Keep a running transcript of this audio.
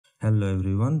Hello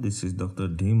everyone, this is Dr.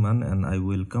 Dhiman and I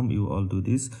welcome you all to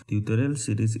this tutorial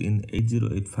series in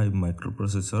 8085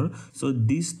 microprocessor. So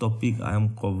this topic I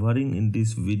am covering in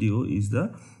this video is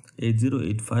the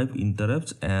 8085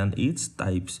 interrupts and its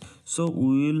types. So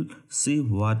we will see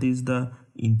what is the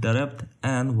interrupt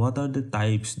and what are the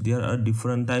types. There are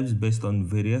different types based on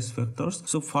various factors.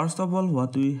 So first of all,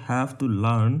 what we have to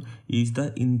learn is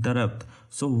the interrupt.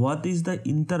 So what is the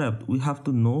interrupt? We have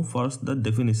to know first the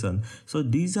definition. So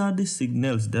these are the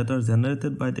signals that are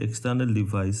generated by the external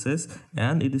devices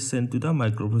and it is sent to the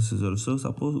microprocessor. So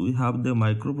suppose we have the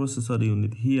microprocessor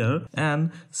unit here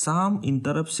and some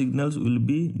interrupt signals will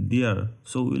be there.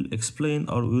 So we'll explain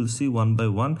or we'll see one by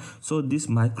one. So this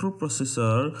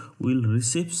microprocessor will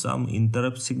receive some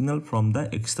interrupt signal from the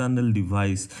external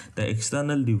device. The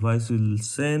external device will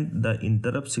send the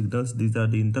interrupt signals. These are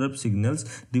the interrupt signals.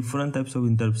 Different types of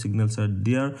interrupt signals are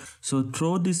there. So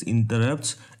through these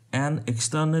interrupts, an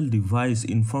external device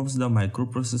informs the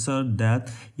microprocessor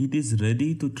that it is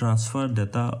ready to transfer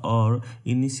data or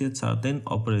initiate certain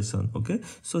operation. Okay,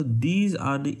 so these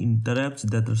are the interrupts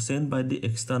that are sent by the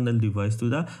external device to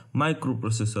the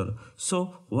microprocessor.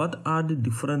 So what are the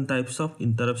different types of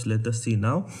interrupts? Let us see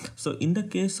now. So in the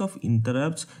case of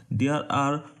interrupts, there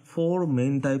are four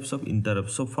main types of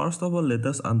interrupts. So first of all, let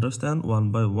us understand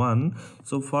one by one.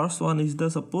 So first one is the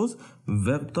suppose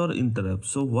vector interrupt.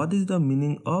 So what is the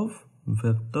meaning of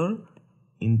vector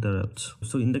interrupts?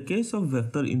 So in the case of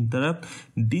vector interrupt,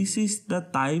 this is the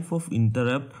type of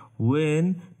interrupt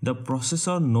when the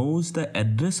processor knows the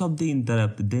address of the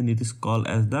interrupt, then it is called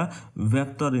as the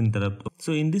vector interrupt.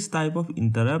 So in this type of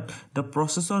interrupt, the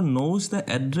processor knows the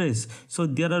address. So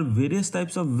there are various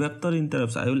types of vector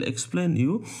interrupts. I will explain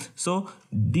you. So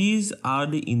these are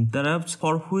the interrupts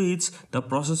for which the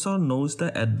processor knows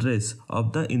the address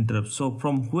of the interrupt. So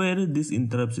from where this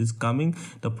interrupt is coming,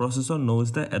 the processor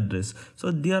knows the address. So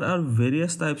there are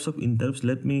various types of interrupts.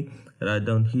 Let me write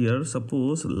down here.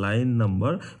 Suppose line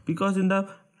number, because in the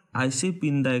IC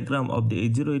pin diagram of the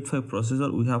 8085 processor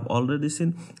we have already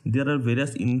seen there are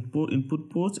various input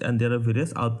ports and there are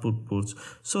various output ports.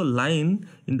 So line,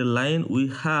 in the line we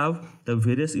have the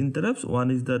various interrupts.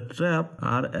 One is the trap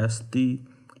RST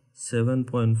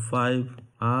 7.5,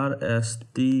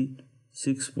 RST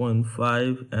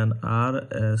 6.5 and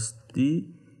RST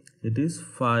it is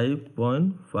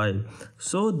 5.5.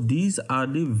 So these are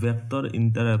the vector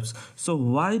interrupts. So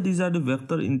why these are the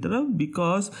vector interrupt?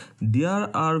 Because there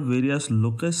are various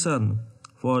locations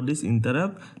for this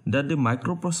interrupt that the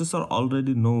microprocessor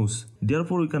already knows.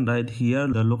 Therefore we can write here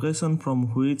the location from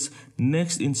which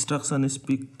next instruction is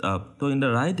picked up. So in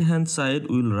the right hand side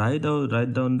we will write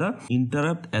down the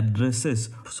interrupt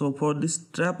addresses. So for this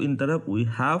trap interrupt we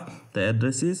have the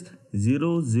address is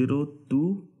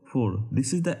 0024.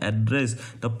 This is the address.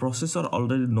 The processor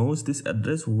already knows this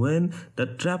address when the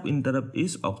trap interrupt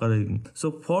is occurring.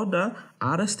 So for the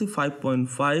RST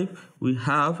 5.5 we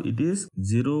have it is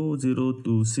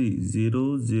 002C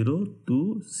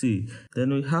 002C.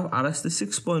 Then we have RST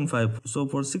 6.5. So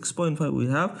for 6.5 we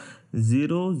have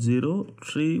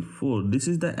 0034. This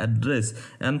is the address.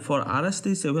 And for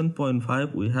RST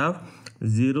 7.5 we have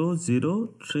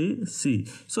 003C.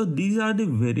 So these are the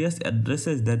various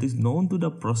addresses that is known to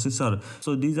the processor.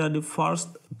 So these are the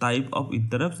first type of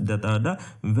interrupts that are the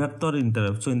vector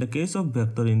interrupts. So in the case of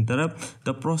vector interrupt,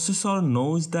 the processor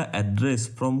knows the address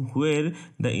from where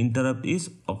the interrupt is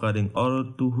occurring or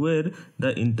to where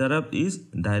the interrupt is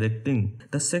directing.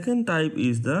 The second type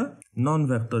is the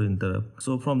non-vector interrupt.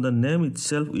 So from the name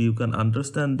itself you can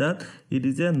understand that it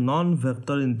is a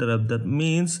non-vector interrupt. That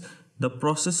means the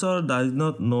processor does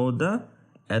not know the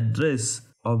address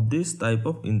of this type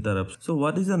of interrupt. So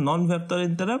what is a non-vector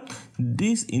interrupt?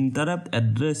 This interrupt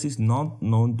address is not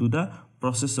known to the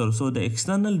processor. So the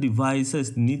external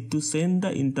devices need to send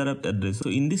the interrupt address. So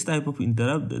in this type of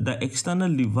interrupt, the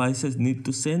external devices need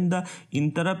to send the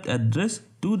interrupt address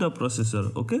to the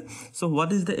processor. Okay. So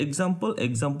what is the example?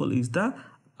 Example is the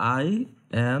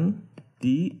INTR.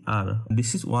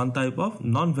 This is one type of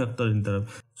non-vector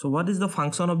interrupt. So what is the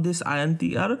function of this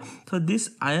INTR? So this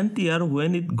INTR,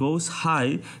 when it goes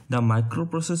high, the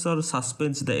microprocessor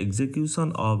suspends the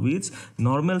execution of its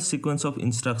normal sequence of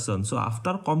instructions. So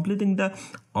after completing the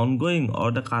ongoing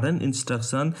or the current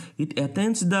instruction, it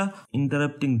attains the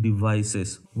interrupting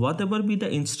devices. Whatever be the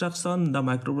instruction the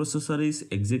microprocessor is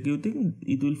executing,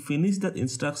 it will finish that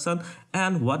instruction,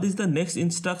 and what is the next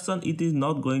instruction it is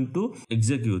not going to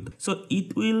execute. So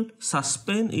it will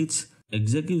suspend its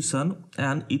execution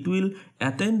and it will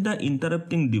attend the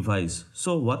interrupting device.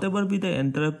 So whatever be the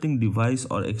interrupting device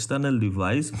or external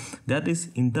device that is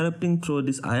interrupting through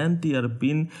this INTR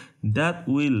pin, that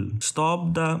will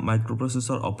stop the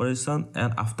microprocessor operation,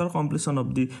 and after completion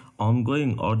of the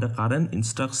ongoing or the current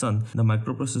instruction, the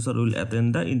microprocessor will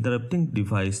attend the interrupting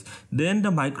device. Then the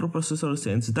microprocessor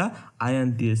sends the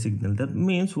INTA signal. That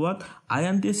means what?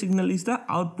 INTA signal is the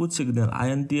output signal.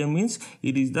 INTA means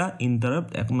it is the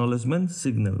interrupt acknowledgement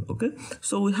signal. Okay,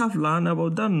 so we have learned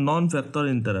about the non-vector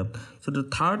interrupt. So the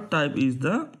third type is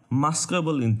the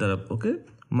maskable interrupt. Okay,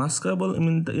 maskable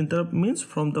interrupt means,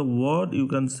 from the word you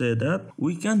can say that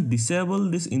we can disable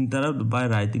this interrupt by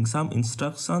writing some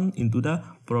instruction into the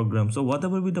program. So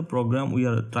whatever be the program we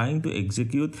are trying to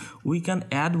execute, we can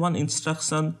add one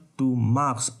instruction to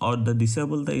mask or the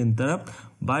disable the interrupt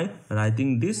by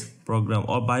writing this program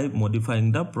or by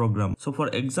modifying the program. So for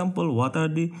example, what are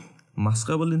the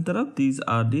maskable interrupt? These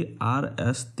are the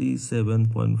RST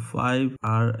 7.5,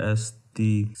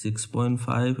 RST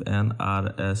 6.5 and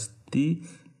RST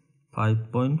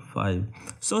 5.5.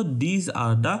 So these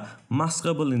are the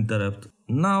maskable interrupt.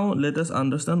 Now let us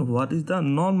understand what is the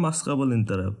non-maskable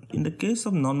interrupt. In the case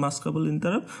of non-maskable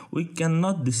interrupt, we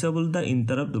cannot disable the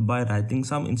interrupt by writing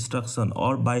some instruction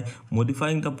or by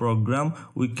modifying the program.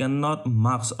 We cannot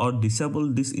mask or disable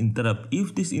this interrupt.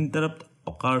 If this interrupt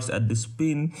occurs at this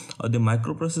pin or the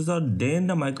microprocessor, then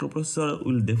the microprocessor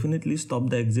will definitely stop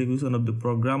the execution of the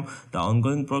program, the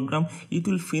ongoing program. It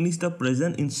will finish the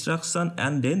present instruction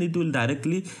and then it will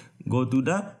directly go to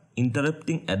the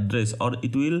interrupting address, or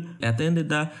it will attend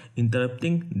the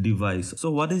interrupting device. So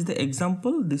what is the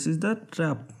example? This is the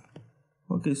trap.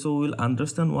 Okay, so we'll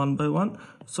understand one by one.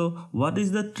 So what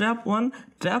is the trap one?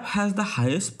 Trap has the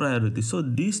highest priority. So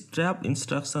this trap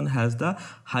instruction has the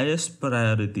highest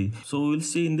priority. So we'll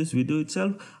see in this video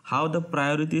itself how the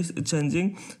priority is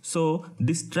changing. So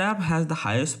this trap has the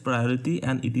highest priority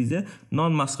and it is a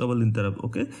non-maskable interrupt.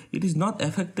 Okay, it is not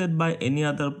affected by any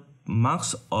other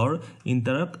mask or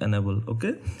interrupt enable.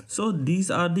 Okay, so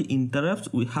these are the interrupts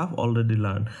we have already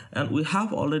learned, and we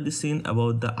have already seen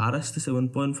about the RST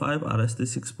 7.5, RST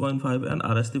 6.5 and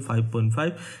RST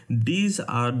 5.5. These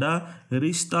are the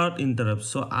restart interrupts.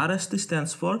 So RST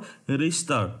stands for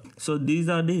restart. So these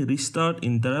are the restart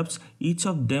interrupts. Each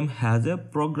of them has a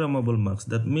programmable mask.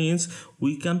 That means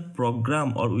we can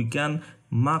program or we can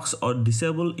mask or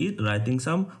disable it writing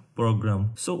some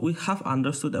program. So we have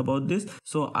understood about this.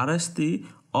 So RST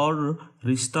or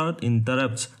restart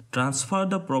interrupts transfer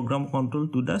the program control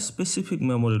to the specific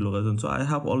memory location. So I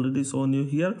have already shown you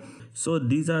here. So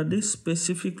these are the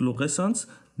specific locations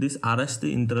these RST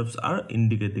interrupts are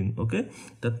indicating. Okay,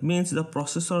 that means the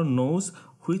processor knows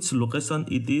which location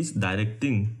it is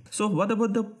directing. So what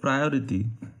about the priority?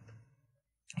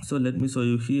 So let me show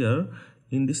you here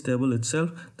in this table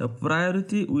itself. The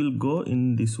priority will go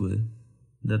in this way.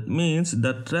 That means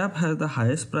the trap has the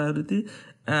highest priority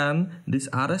and this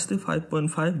RST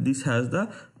 5.5, this has the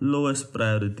lowest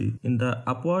priority. In the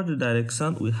upward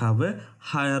direction, we have a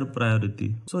higher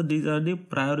priority. So these are the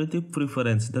priority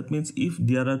preference. That means if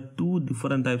there are two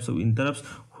different types of interrupts,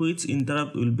 which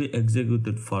interrupt will be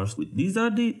executed first. These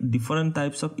are the different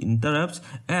types of interrupts,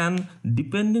 and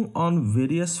depending on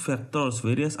various factors,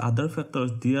 various other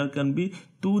factors, there can be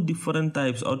two different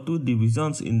types or two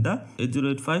divisions in the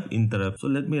 8085 interrupt. So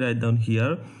let me write down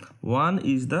here. One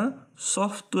is the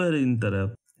software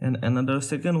interrupt and another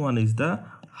second one is the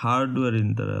hardware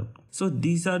interrupt. So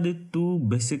these are the two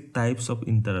basic types of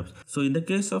interrupts. So in the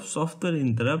case of software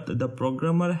interrupt, the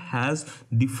programmer has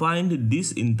defined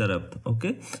this interrupt.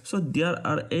 Okay, so there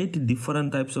are 8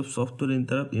 different types of software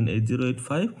interrupt in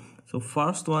 8085. So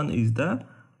first one is the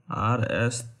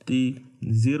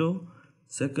RST0,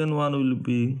 second one will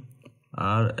be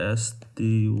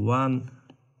RST1,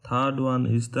 third one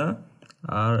is the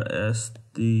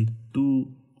RST2,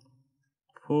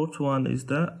 fourth one is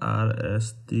the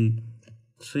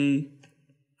RST3,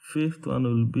 fifth one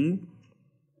will be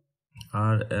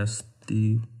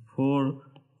RST4,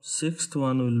 sixth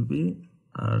one will be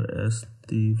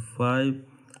RST5,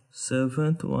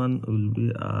 seventh one will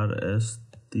be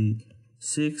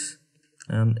RST6,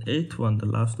 and eighth one, the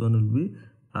last one will be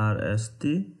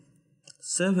RST7.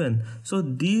 So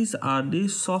these are the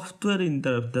software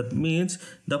interrupts. That means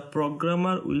the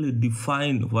programmer will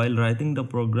define, while writing the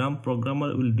program,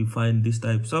 programmer will define these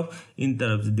types of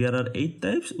interrupts. There are 8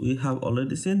 types. We have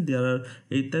already seen there are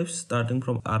 8 types starting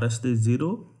from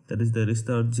RST0, that is the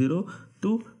restart 0,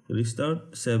 to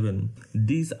restart 7.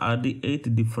 These are the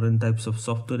 8 different types of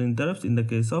software interrupts in the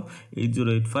case of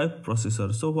 8085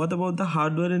 processor. So what about the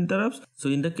hardware interrupts? So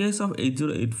in the case of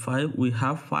 8085, we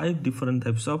have 5 different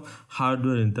types of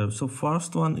hardware interrupts. So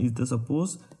first one is the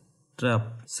suppose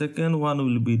trap. Second one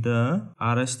will be the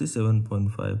RST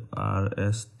 7.5,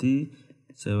 RST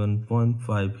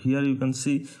 7.5. Here you can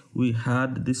see we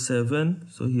had the 7,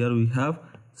 so here we have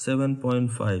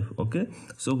 7.5. okay,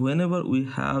 so whenever we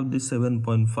have the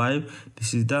 7.5,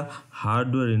 this is the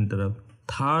hardware interrupt.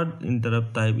 Third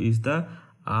interrupt type is the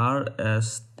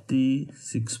RST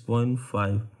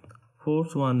 6.5.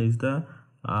 Fourth one is the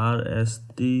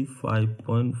RST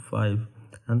 5.5,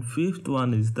 and fifth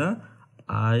one is the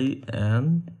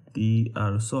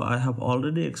INTR. So I have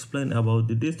already explained about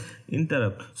this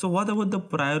interrupt. So what about the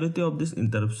priority of this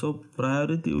interrupt? So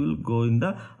priority will go in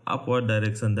the upward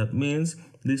direction. That means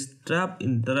this trap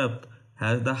interrupt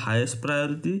has the highest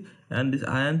priority and this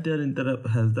INTR interrupt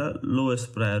has the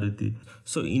lowest priority.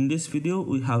 So in this video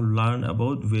we have learned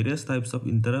about various types of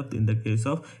interrupt in the case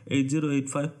of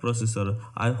 8085 processor.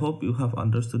 I hope you have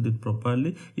understood it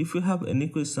properly. If you have any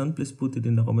question, please put it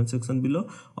in the comment section below.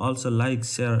 Also like,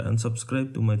 share and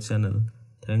subscribe to my channel.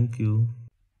 Thank you.